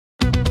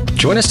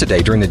Join us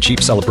today during the Jeep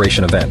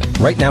Celebration event.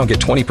 Right now, get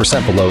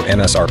 20% below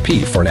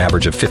MSRP for an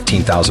average of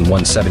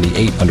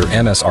 $15,178 under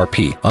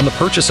MSRP on the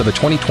purchase of a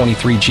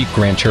 2023 Jeep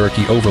Grand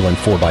Cherokee Overland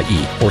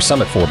 4xE or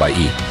Summit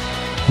 4xE.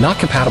 Not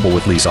compatible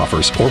with lease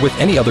offers or with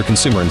any other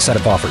consumer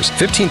incentive offers.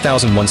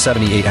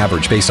 $15,178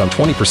 average based on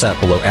 20%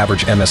 below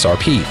average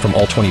MSRP from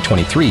all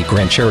 2023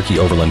 Grand Cherokee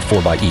Overland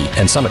 4xE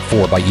and Summit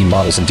 4xE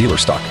models in dealer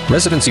stock.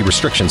 Residency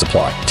restrictions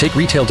apply. Take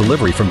retail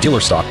delivery from dealer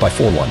stock by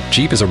 4/1.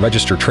 Jeep is a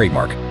registered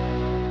trademark.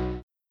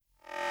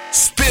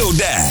 Spill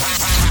that.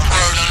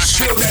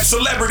 Spill that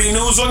celebrity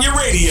news on your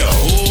radio.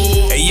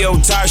 Hey, yo,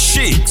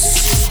 Tashik.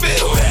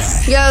 Spill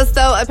that. Yo,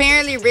 so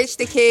apparently Rich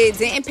the Kid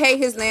didn't pay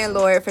his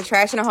landlord for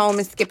trashing a home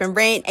and skipping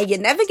rent. And you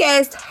never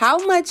guessed how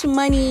much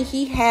money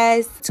he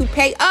has to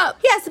pay up.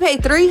 He has to pay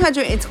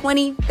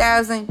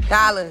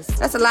 $320,000.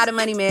 That's a lot of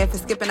money, man, for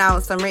skipping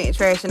out some rent and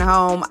trashing a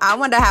home. I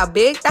wonder how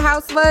big the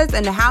house was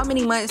and how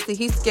many months did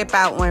he skip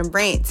out on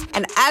rent.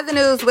 And other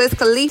news, Wiz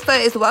Khalifa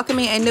is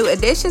welcoming a new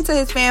addition to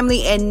his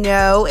family. And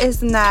no,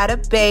 it's not a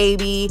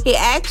baby. He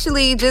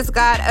actually just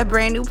got a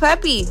brand new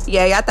puppy.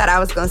 Yeah, y'all thought I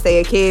was going to say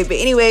a kid. But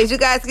anyways, you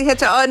guys can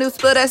catch your all new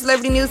Spill That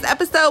Celebrity News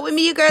episode with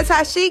me, your girl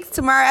Tashik,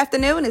 tomorrow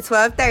afternoon at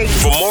 12:30.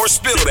 For more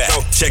Spill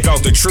That, check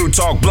out the True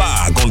Talk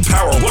blog on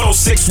Power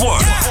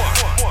 1061.